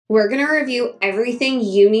We're going to review everything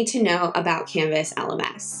you need to know about Canvas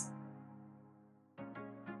LMS.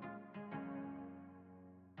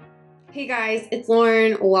 Hey guys, it's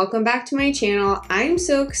Lauren. Welcome back to my channel. I'm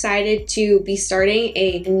so excited to be starting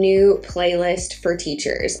a new playlist for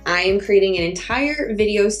teachers. I am creating an entire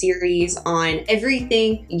video series on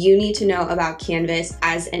everything you need to know about Canvas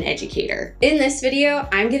as an educator. In this video,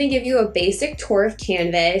 I'm going to give you a basic tour of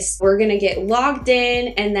Canvas. We're going to get logged in,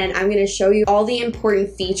 and then I'm going to show you all the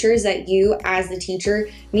important features that you as the teacher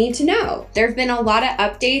need to know. There have been a lot of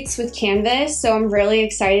updates with Canvas, so I'm really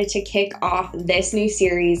excited to kick off this new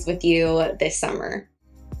series with you this summer.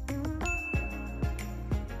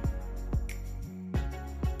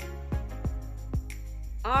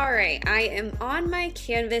 All right, I am on my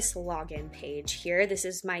Canvas login page here. This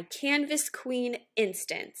is my Canvas Queen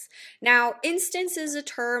instance. Now, instance is a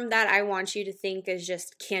term that I want you to think is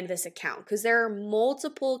just Canvas account because there are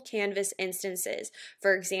multiple Canvas instances.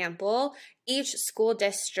 For example, each school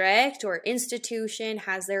district or institution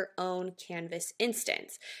has their own Canvas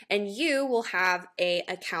instance, and you will have an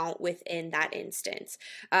account within that instance.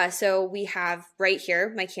 So we have right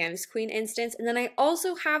here my Canvas Queen instance, and then I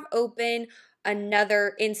also have open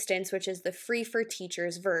another instance, which is the free for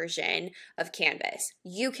teachers version of Canvas.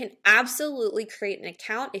 You can absolutely create an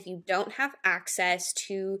account if you don't have access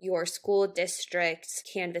to your school district's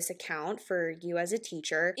Canvas account for you as a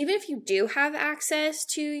teacher. Even if you do have access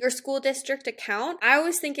to your school district account, I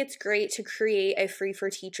always think it's great to create a free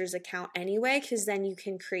for teachers account anyway, because then you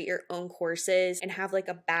can create your own courses and have like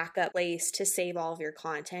a backup place to save all of your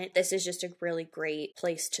content. This is just a really great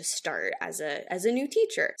place to start as a new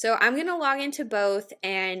teacher. So I'm going to log into both,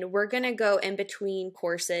 and we're going to go in between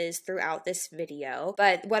courses throughout this video.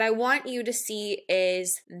 But what I want you to see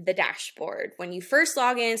is the dashboard. When you first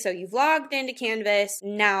log in, so you've logged into Canvas,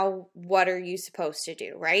 now what are you supposed to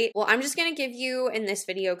do, right? Well, I'm just going to give you in this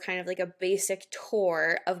video kind of like a basic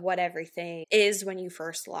tour of what everything is when you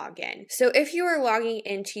first log in. So if you are logging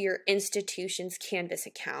into your institution's Canvas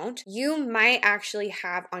account, you might actually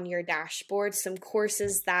have on your dashboard some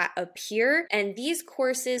courses that appear, and these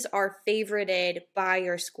courses are favorited by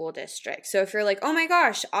your school district. So if you're like, oh my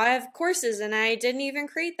gosh, I have courses and I didn't even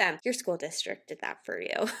create them, your school district did that for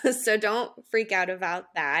you. So don't freak out about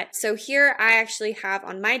that. So here I actually have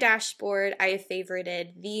on my dashboard, I have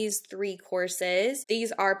favorited these 3 courses.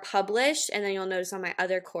 These are published, and then you'll notice on my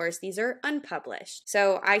other course, these are unpublished.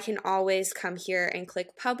 So I can always come here and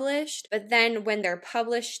click published, but then when they're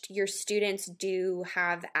published, your students do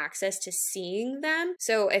have access to seeing them.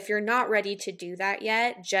 So if you're not ready to do that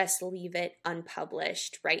yet, just leave it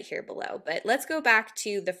unpublished right here below. But let's go back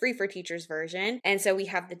to the free for teachers version. And so we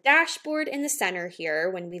have the dashboard in the center here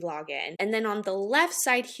when we log in. And then on the left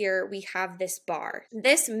side here, we have this bar.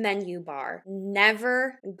 This menu bar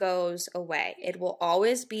never goes away. It will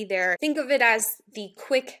always be there. Think of it as the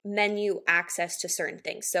quick menu access to certain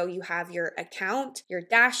things. So you have your account, your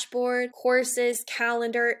dashboard, courses,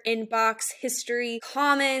 calendar, inbox, history,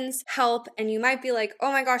 commons, help, and you might be like,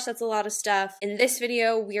 oh my gosh, that's a lot of stuff. In this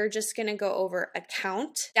video, we are just going to go over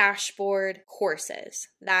account, dashboard, courses.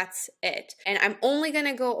 That's it. And I'm only going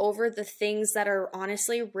to go over the things that are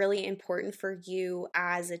honestly really important for you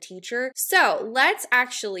as a teacher. So let's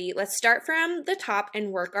start from the top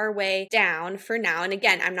and work our way down for now. And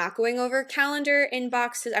again, I'm not going over calendar,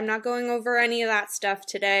 inboxes. I'm not going over any of that stuff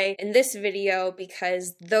today in this video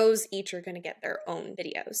because those each are going to get their own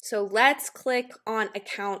videos. So let's click on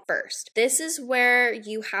account first. This is where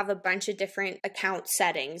you have a bunch of different account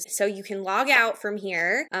settings. So you can log out from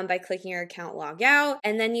here by clicking your account log out,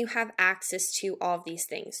 and then you have access to all of these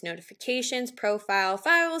things: notifications, profile,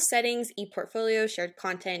 files, settings, ePortfolio, shared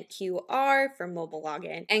content, QR for mobile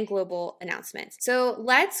login, and global announcements. So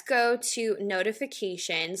let's go to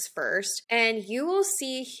notifications first, and you will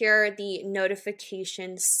see here the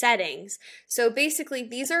notification settings. So basically,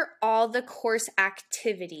 these are all the course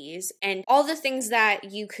activities and all the things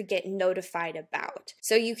that you could get notified about.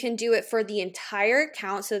 So you can do it for the entire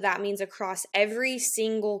account, so that means across every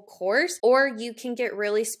single course, or you can get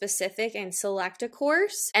really specific and select a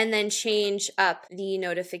course and then change up the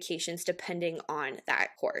notifications depending on that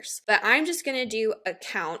course. But I'm just going to do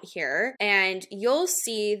account here, and you'll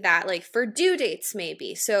see that like for due dates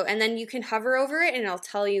maybe. So, and then you can hover over it and it'll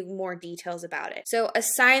tell you more details about it. So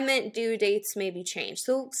assignment due dates may be changed.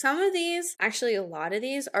 So some of these, actually a lot of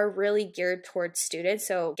these, are really geared towards students.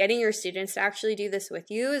 So getting your students to actually do this with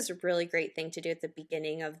you is a really great thing to do at the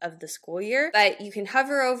beginning of the school year. But you can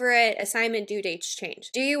hover over it, assignment due dates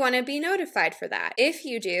change. Do you want to be notified for that? If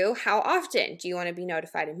you do, how often? Do you want to be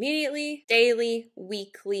notified immediately, daily,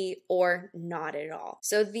 weekly, or not at all?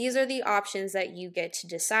 So these are the options that you get to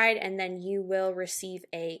decide, and then you will receive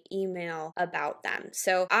an email about them.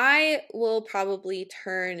 So I will probably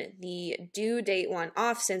turn the due date one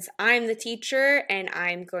off since I'm the teacher and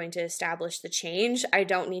I'm going to establish the change. I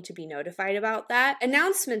don't need to be notified about that.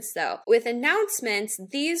 Announcements though. With announcements,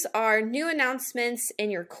 these are new announcements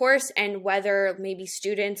in your course and whether maybe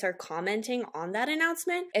students are commenting on that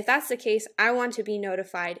announcement. If that's the case, I want to be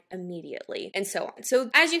notified immediately and so on. So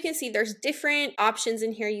as you can see, there's different options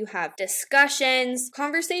in here. You have discussions,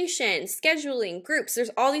 conversations, scheduling, groups. There's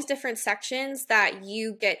all these different sections that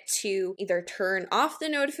you get to either turn off the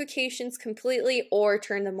notifications completely or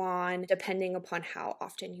turn them on depending upon how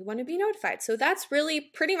often you want to be notified. So that's really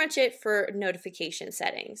pretty much it for notification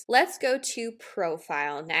settings. Let's go to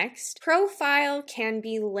profile next. Profile can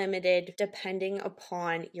be limited depending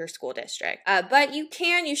upon your school district, but you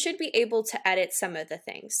should be able to edit some of the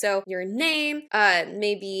things. So your name,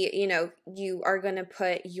 maybe, you are going to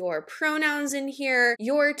put your pronouns in here,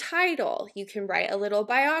 your title. You can write a little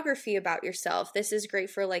biography about yourself. This is great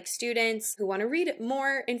for like students who want to read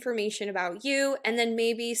more information about you, and then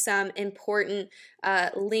maybe some important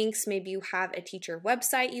links. Maybe you have a teacher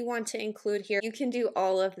website you want to include here. You can do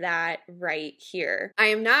all of that right here. I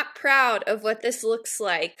am not proud of what this looks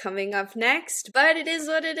like coming up next, but it is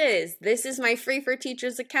what it is. This is my Free for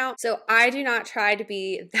Teachers account, so I do not try to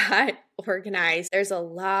be that organized. There's a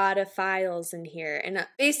lot of files in here, and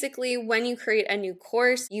basically when you create a new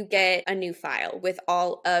course, you get a new file with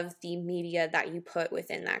all of the media that you put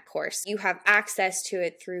within that course. You have access to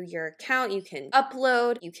it through your account. You can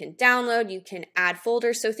upload, you can download, you can add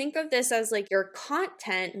folders. So think of this as like your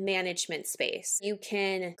content management space. You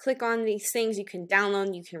can click on these things, you can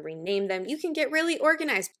download, you can rename them, you can get really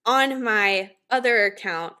organized. On my other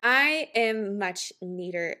account, I am much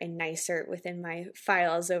neater and nicer within my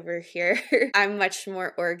files over here. I'm much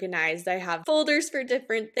more organized. I have folders for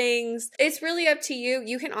different things. It's really up to you.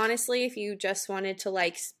 You can honestly, if you just wanted to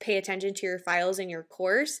like pay attention to your files in your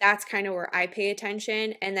course, that's kind of where I pay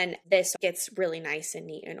attention. And then this gets really nice and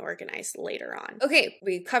neat and organized later on. Okay,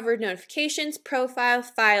 we covered notifications, profile,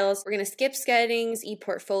 files. We're going to skip settings,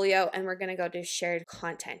 ePortfolio, and we're going to go to shared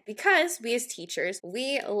content because we as teachers,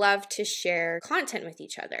 we love to share content with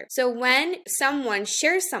each other. So when someone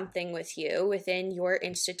shares something with you within your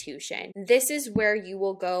institution, this is where you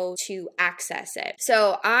will go to access it.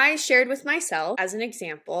 So I shared with myself, as an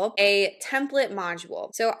example, a template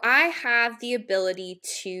module. So I have the ability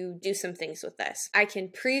to do some things with this. I can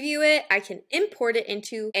preview it, I can import it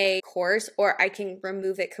into a course, or I can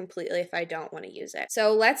remove it completely if I don't want to use it.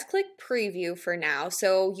 So let's click preview for now.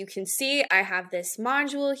 So you can see I have this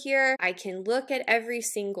module here. I can look at every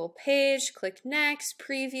single page, click next,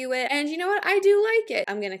 preview it, and you know what? I do like it.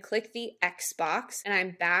 I'm going to click the X box and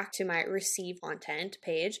I'm back to my receive content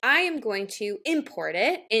page. I am going to import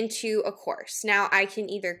it into a course. Now I can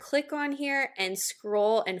either click on here and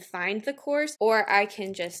scroll and find the course, or I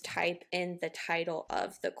can just type in the title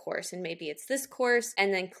of the course, and maybe it's this course,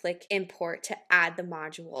 and then click import to add the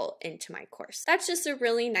module into my course. That's just a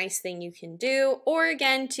really nice thing you can do, or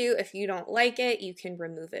again too, if you don't like it, you can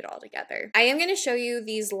remove it altogether. I am going to show you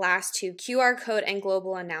these last two, QR code and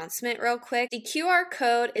global announcement, real quick. The QR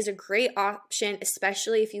code is a great option,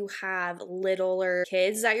 especially if you have littler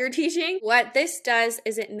kids that you're teaching. What this does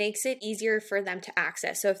is it makes it easier for them to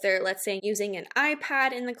access. So if they're, let's say, using an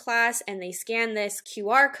iPad in the class and they scan this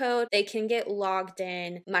QR code, they can get logged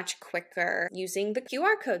in much quicker using the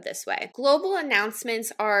QR code this way. Global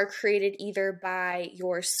announcements are created either by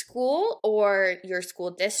your school or your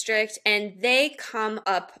school district, and they come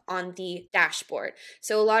up on the dashboard.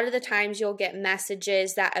 So a lot of the times you'll get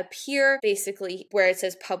messages that appear basically where it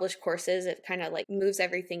says publish courses. It kind of like moves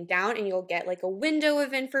everything down and you'll get like a window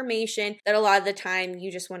of information that a lot of the time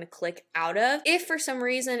you just want to click out of. If for some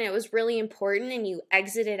reason it was really important and you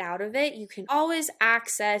exited out of it, you can always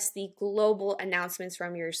access the global announcements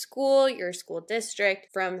from your school district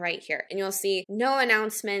from right here. And you'll see no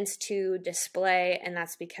announcements to display, and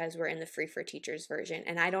that's because we're in the Free for Teachers version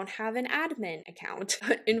and I don't have an admin account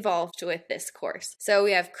involved with this course. So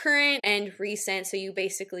we have current and recent, so you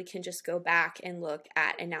basically can just go back and look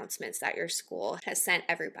at announcements that your school has sent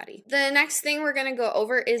everybody. The next thing we're going to go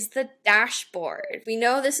over is the dashboard. We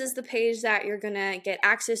know this is the page that you're going to get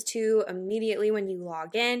access to immediately when you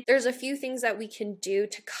log in. There's a few things that we can do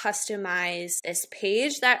to customize this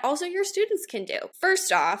page that also your students can do.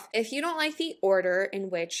 First off, if you don't like the order in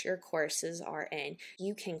which your courses are in,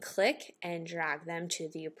 you can click and drag them to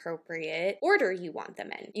the appropriate order you want them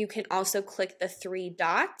in. You can also click the 3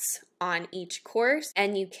 dots on each course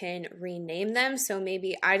and you can rename them. So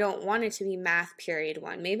maybe I don't want it to be math period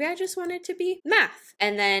 1. Maybe I just want it to be math.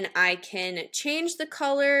 And then I can change the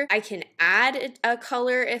color. I can add a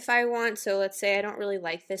color if I want. So let's say I don't really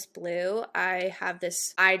like this blue. I have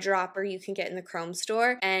this eyedropper you can get in the Chrome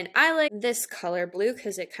store, and I like this color blue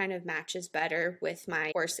because it kind of matches better with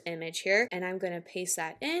my course image here. And I'm going to paste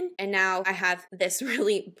that in. And now I have this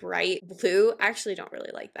really bright blue. I actually don't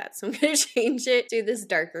really like that, so I'm going to change it to this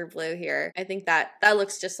darker blue here. I think that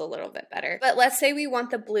looks just a little bit better. But let's say we want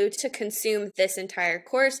the blue to consume this entire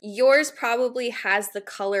course. Yours probably has the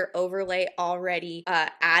color overlay already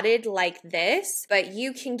added like this, but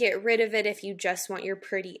you can get rid of it if you just want your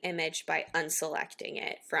pretty image by unselecting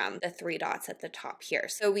it from the 3 dots at the top here.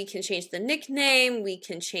 So we can change the nickname, we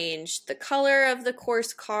can change the color of the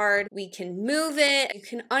course card, we can move it, you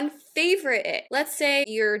can unfavorite it. Let's say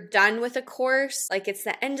you're done with a course, like it's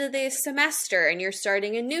the end of the semester and you're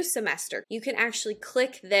starting a new semester. You can actually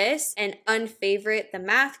click this and unfavorite the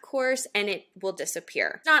math course and it will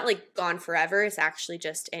disappear. It's not like gone forever, it's actually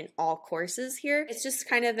just in all courses here. It's just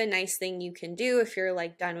kind of a nice thing you can do if you're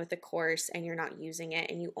like done with the course and you're not using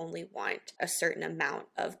it and you only want a certain amount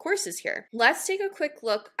of courses here. Let's take a quick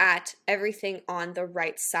look at everything on the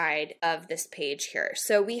right side of this page here.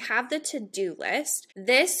 So we have the to-do list.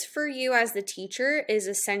 This for you as the teacher is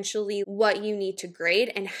essentially what you need to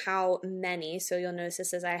grade and how many. So you'll notice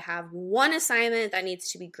this says I have 1 assignment that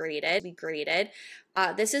needs to be graded.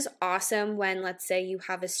 This is awesome when, let's say, you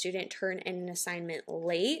have a student turn in an assignment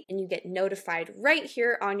late and you get notified right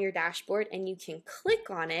here on your dashboard and you can click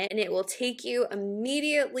on it and it will take you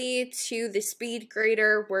immediately to the speed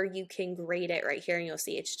grader where you can grade it right here, and you'll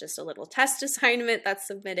see it's just a little test assignment that's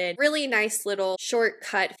submitted. Really nice little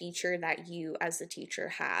shortcut feature that you as a teacher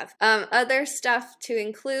have. Other stuff to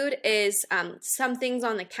include is some things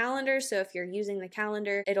on the calendar. So if you're using the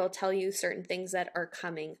calendar, it'll tell you certain things that are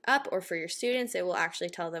coming up, or for your students, it will actually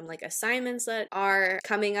tell them like assignments that are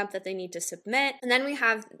coming up that they need to submit. And then we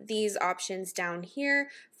have these options down here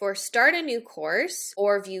for start a new course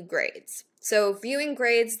or view grades. So viewing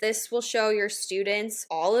grades, this will show your students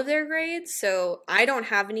all of their grades. So I don't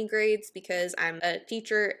have any grades because I'm a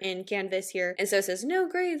teacher in Canvas here. And so it says no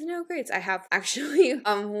grades, no grades. I have actually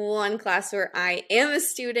one class where I am a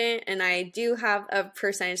student and I do have a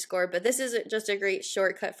percentage score, but this is just a great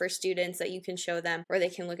shortcut for students that you can show them where they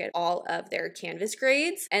can look at all of their Canvas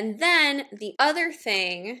grades. And then the other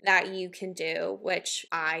thing that you can do, which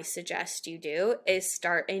I suggest you do, is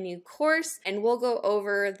start a new course. And we'll go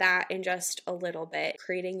over that in just a little bit,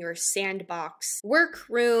 creating your sandbox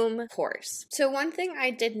workroom course. So one thing I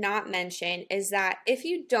did not mention is that if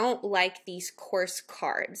you don't like these course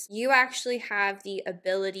cards, you actually have the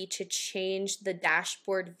ability to change the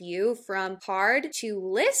dashboard view from card to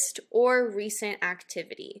list or recent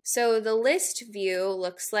activity. So the list view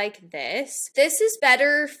looks like this. This is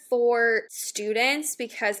better for students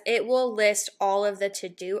because it will list all of the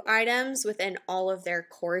to-do items within all of their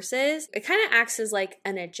courses. It kind of acts as like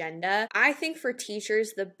an agenda. I think for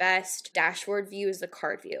teachers, the best dashboard view is the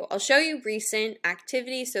card view. I'll show you recent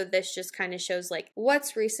activity. So this just kind of shows like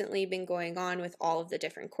what's recently been going on with all of the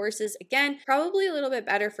different courses. Again, probably a little bit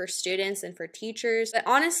better for students than for teachers, but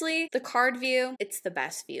honestly, the card view, it's the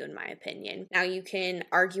best view in my opinion. Now you can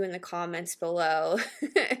argue in the comments below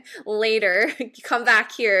later, come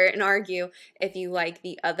back here and argue if you like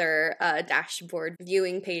the other dashboard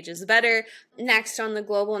viewing pages better. Next on the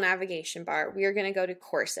global navigation bar, we are going to go to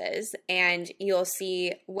courses, and you'll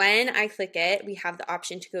see when I click it, we have the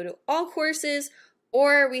option to go to all courses,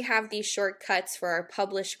 or we have these shortcuts for our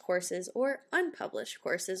published courses or unpublished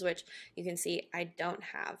courses, which you can see I don't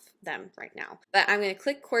have them right now. But I'm going to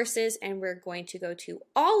click courses and we're going to go to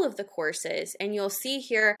all of the courses, and you'll see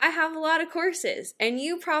here I have a lot of courses, and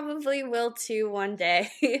you probably will too one day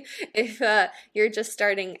if you're just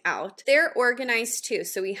starting out. They're organized too.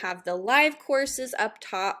 So we have the live courses up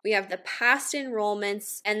top, we have the past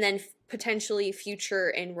enrollments, and then potentially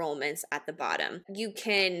future enrollments at the bottom. You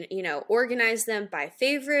can, organize them by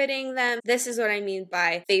favoriting them. This is what I mean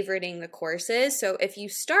by favoriting the courses. So if you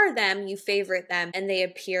star them, you favorite them and they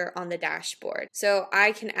appear on the dashboard. So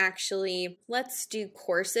I can actually, let's do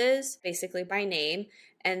courses basically by name.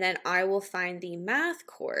 and then I will find the math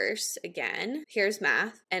course again. Here's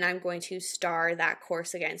math, and I'm going to star that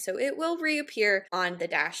course again. So it will reappear on the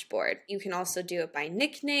dashboard. You can also do it by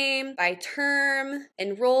nickname, by term,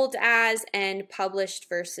 enrolled as, and published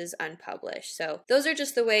versus unpublished. So those are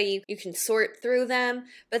just the way you can sort through them.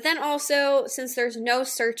 But then also, since there's no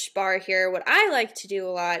search bar here, what I like to do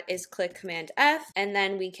a lot is click Command F, and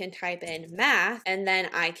then we can type in math, and then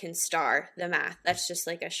I can star the math. That's just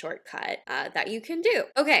like a shortcut that you can do.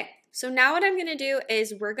 Okay. So now what I'm going to do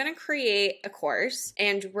is we're going to create a course,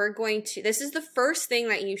 and we're going to, this is the first thing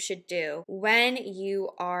that you should do when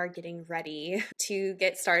you are getting ready to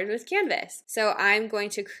get started with Canvas. So I'm going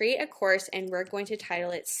to create a course, and we're going to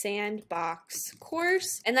title it Sandbox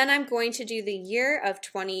Course, and then I'm going to do the year of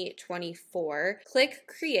 2024, click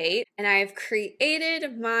create, and I've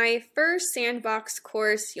created my first Sandbox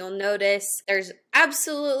course. You'll notice there's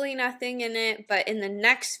absolutely nothing in it, but in the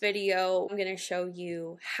next video, I'm going to show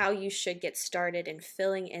you how you should get started in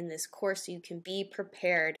filling in this course so you can be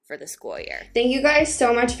prepared for the school year. Thank you guys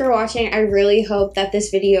so much for watching. I really hope that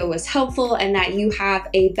this video was helpful and that you have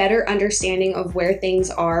a better understanding of where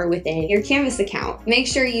things are within your Canvas account. Make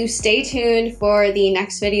sure you stay tuned for the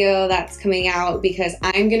next video that's coming out, because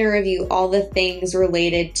I'm going to review all the things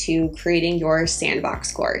related to creating your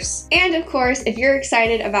Sandbox course. And of course, if you're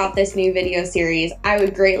excited about this new video series, I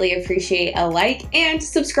would greatly appreciate a like and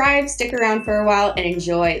subscribe. Stick around for a while and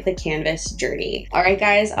enjoy the Canvas journey. All right,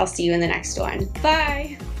 guys, I'll see you in the next one.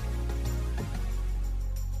 Bye.